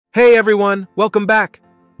Hey everyone, welcome back!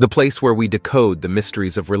 The place where we decode the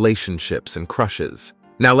mysteries of relationships and crushes.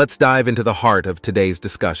 Now let's dive into the heart of today's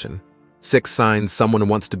discussion. 6 signs someone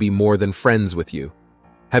wants to be more than friends with you.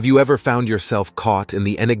 Have you ever found yourself caught in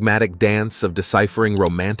the enigmatic dance of deciphering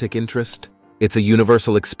romantic interest? It's a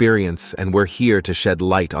universal experience, and we're here to shed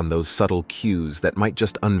light on those subtle cues that might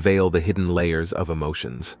just unveil the hidden layers of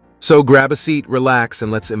emotions. So grab a seat, relax,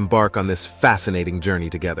 and let's embark on this fascinating journey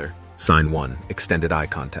together. Sign 1. Extended eye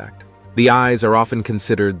contact. The eyes are often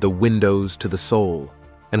considered the windows to the soul,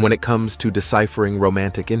 and when it comes to deciphering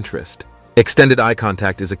romantic interest, extended eye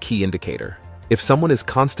contact is a key indicator. If someone is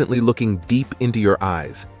constantly looking deep into your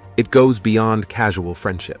eyes, it goes beyond casual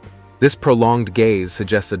friendship. This prolonged gaze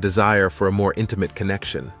suggests a desire for a more intimate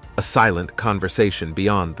connection, a silent conversation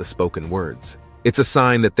beyond the spoken words. It's a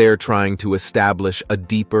sign that they're trying to establish a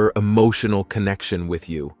deeper emotional connection with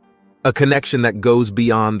you. A connection that goes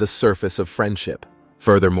beyond the surface of friendship.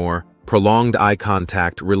 Furthermore, prolonged eye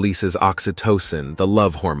contact releases oxytocin, the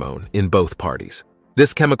love hormone, in both parties.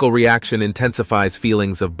 This chemical reaction intensifies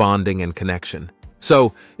feelings of bonding and connection.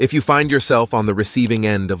 So, if you find yourself on the receiving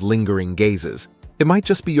end of lingering gazes, it might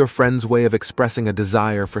just be your friend's way of expressing a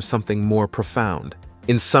desire for something more profound.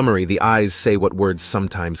 In summary, the eyes say what words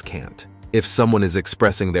sometimes can't. If someone is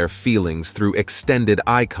expressing their feelings through extended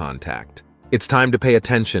eye contact, it's time to pay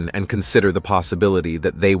attention and consider the possibility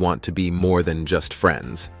that they want to be more than just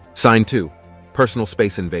friends. Sign 2. Personal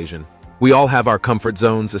space invasion. We all have our comfort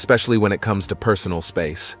zones, especially when it comes to personal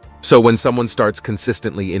space. So when someone starts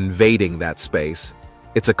consistently invading that space,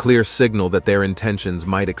 it's a clear signal that their intentions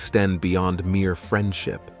might extend beyond mere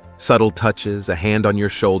friendship. Subtle touches, a hand on your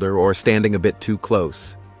shoulder, or standing a bit too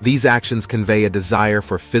close. These actions convey a desire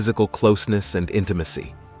for physical closeness and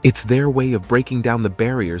intimacy. It's their way of breaking down the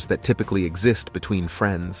barriers that typically exist between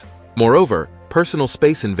friends. Moreover, personal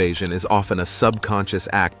space invasion is often a subconscious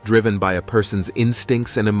act driven by a person's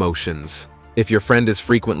instincts and emotions. If your friend is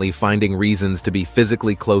frequently finding reasons to be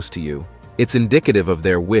physically close to you, it's indicative of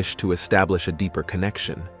their wish to establish a deeper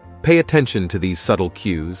connection. Pay attention to these subtle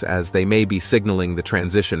cues, as they may be signaling the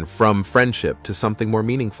transition from friendship to something more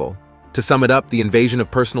meaningful. To sum it up, the invasion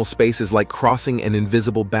of personal space is like crossing an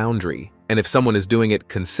invisible boundary, and if someone is doing it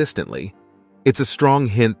consistently, it's a strong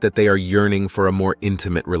hint that they are yearning for a more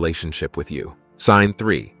intimate relationship with you. Sign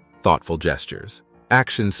 3. Thoughtful gestures.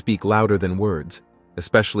 Actions speak louder than words,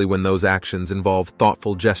 especially when those actions involve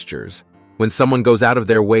thoughtful gestures. When someone goes out of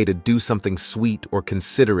their way to do something sweet or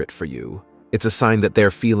considerate for you, it's a sign that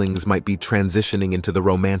their feelings might be transitioning into the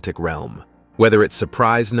romantic realm. Whether it's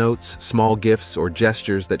surprise notes, small gifts, or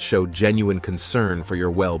gestures that show genuine concern for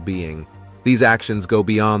your well-being, these actions go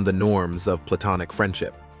beyond the norms of platonic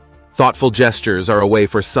friendship. Thoughtful gestures are a way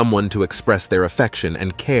for someone to express their affection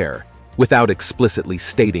and care without explicitly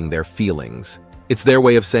stating their feelings. It's their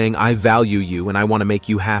way of saying, "I value you and I want to make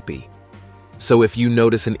you happy." So if you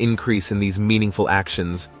notice an increase in these meaningful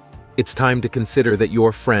actions, it's time to consider that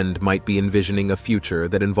your friend might be envisioning a future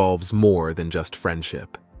that involves more than just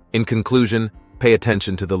friendship. In conclusion, pay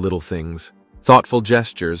attention to the little things. Thoughtful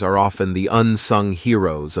gestures are often the unsung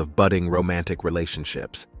heroes of budding romantic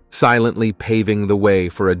relationships, silently paving the way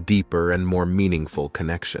for a deeper and more meaningful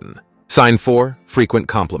connection. Sign 4. Frequent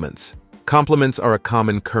compliments. Compliments are a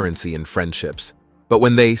common currency in friendships, but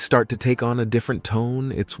when they start to take on a different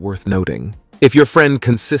tone, it's worth noting. If your friend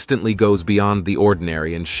consistently goes beyond the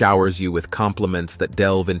ordinary and showers you with compliments that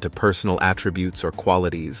delve into personal attributes or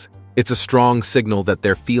qualities, it's a strong signal that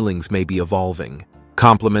their feelings may be evolving.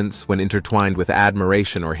 Compliments, when intertwined with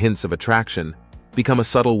admiration or hints of attraction, become a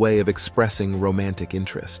subtle way of expressing romantic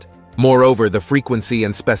interest. Moreover, the frequency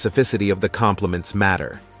and specificity of the compliments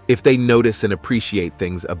matter. If they notice and appreciate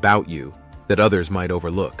things about you that others might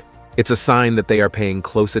overlook, it's a sign that they are paying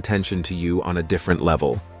close attention to you on a different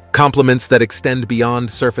level. Compliments that extend beyond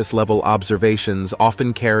surface-level observations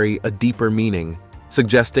often carry a deeper meaning,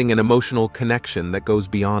 suggesting an emotional connection that goes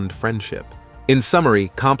beyond friendship. In summary,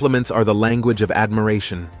 compliments are the language of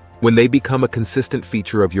admiration. When they become a consistent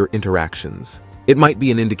feature of your interactions, it might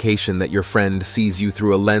be an indication that your friend sees you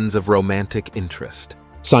through a lens of romantic interest.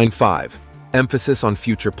 Sign 5. Emphasis on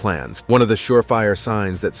future plans. One of the surefire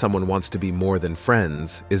signs that someone wants to be more than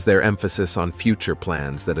friends is their emphasis on future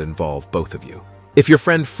plans that involve both of you. If your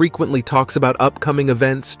friend frequently talks about upcoming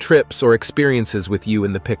events, trips, or experiences with you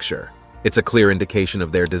in the picture, it's a clear indication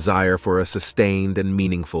of their desire for a sustained and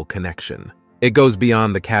meaningful connection. It goes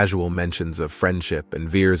beyond the casual mentions of friendship and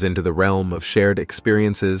veers into the realm of shared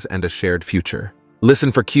experiences and a shared future.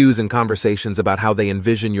 Listen for cues in conversations about how they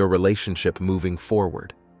envision your relationship moving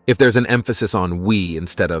forward. If there's an emphasis on we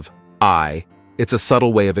instead of I, it's a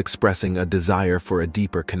subtle way of expressing a desire for a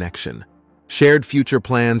deeper connection. Shared future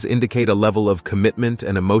plans indicate a level of commitment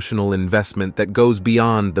and emotional investment that goes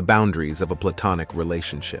beyond the boundaries of a platonic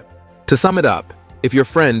relationship. To sum it up, if your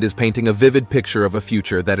friend is painting a vivid picture of a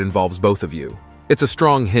future that involves both of you, it's a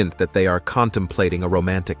strong hint that they are contemplating a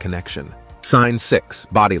romantic connection. Sign 6,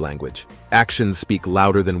 body language. Actions speak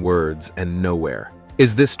louder than words and nowhere.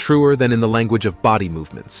 Is this truer than in the language of body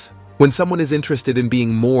movements? When someone is interested in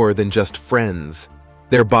being more than just friends,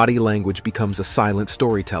 their body language becomes a silent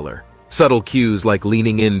storyteller. Subtle cues like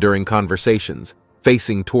leaning in during conversations,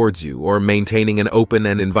 facing towards you, or maintaining an open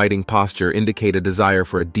and inviting posture indicate a desire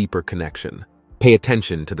for a deeper connection. Pay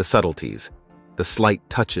attention to the subtleties, the slight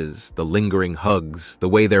touches, the lingering hugs, the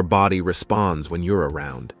way their body responds when you're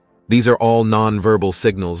around. These are all non-verbal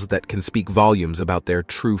signals that can speak volumes about their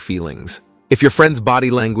true feelings. If your friend's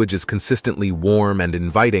body language is consistently warm and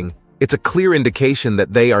inviting, it's a clear indication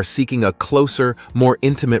that they are seeking a closer, more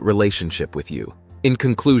intimate relationship with you. In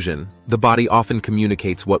conclusion, the body often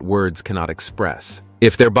communicates what words cannot express.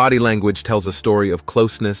 If their body language tells a story of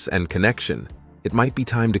closeness and connection, it might be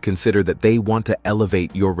time to consider that they want to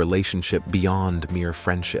elevate your relationship beyond mere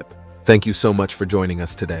friendship. Thank you so much for joining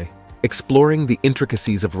us today. Exploring the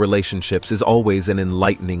intricacies of relationships is always an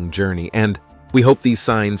enlightening journey, and we hope these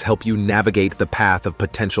signs help you navigate the path of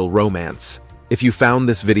potential romance. If you found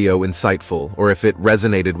this video insightful, or if it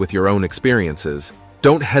resonated with your own experiences,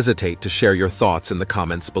 don't hesitate to share your thoughts in the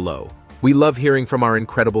comments below. We love hearing from our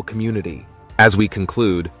incredible community. As we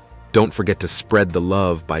conclude, don't forget to spread the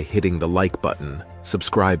love by hitting the like button,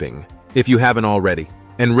 subscribing, if you haven't already,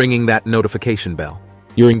 and ringing that notification bell.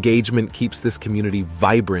 Your engagement keeps this community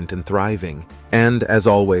vibrant and thriving. And as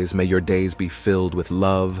always, may your days be filled with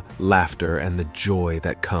love, laughter, and the joy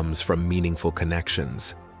that comes from meaningful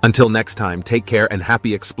connections. Until next time, take care and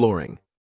happy exploring.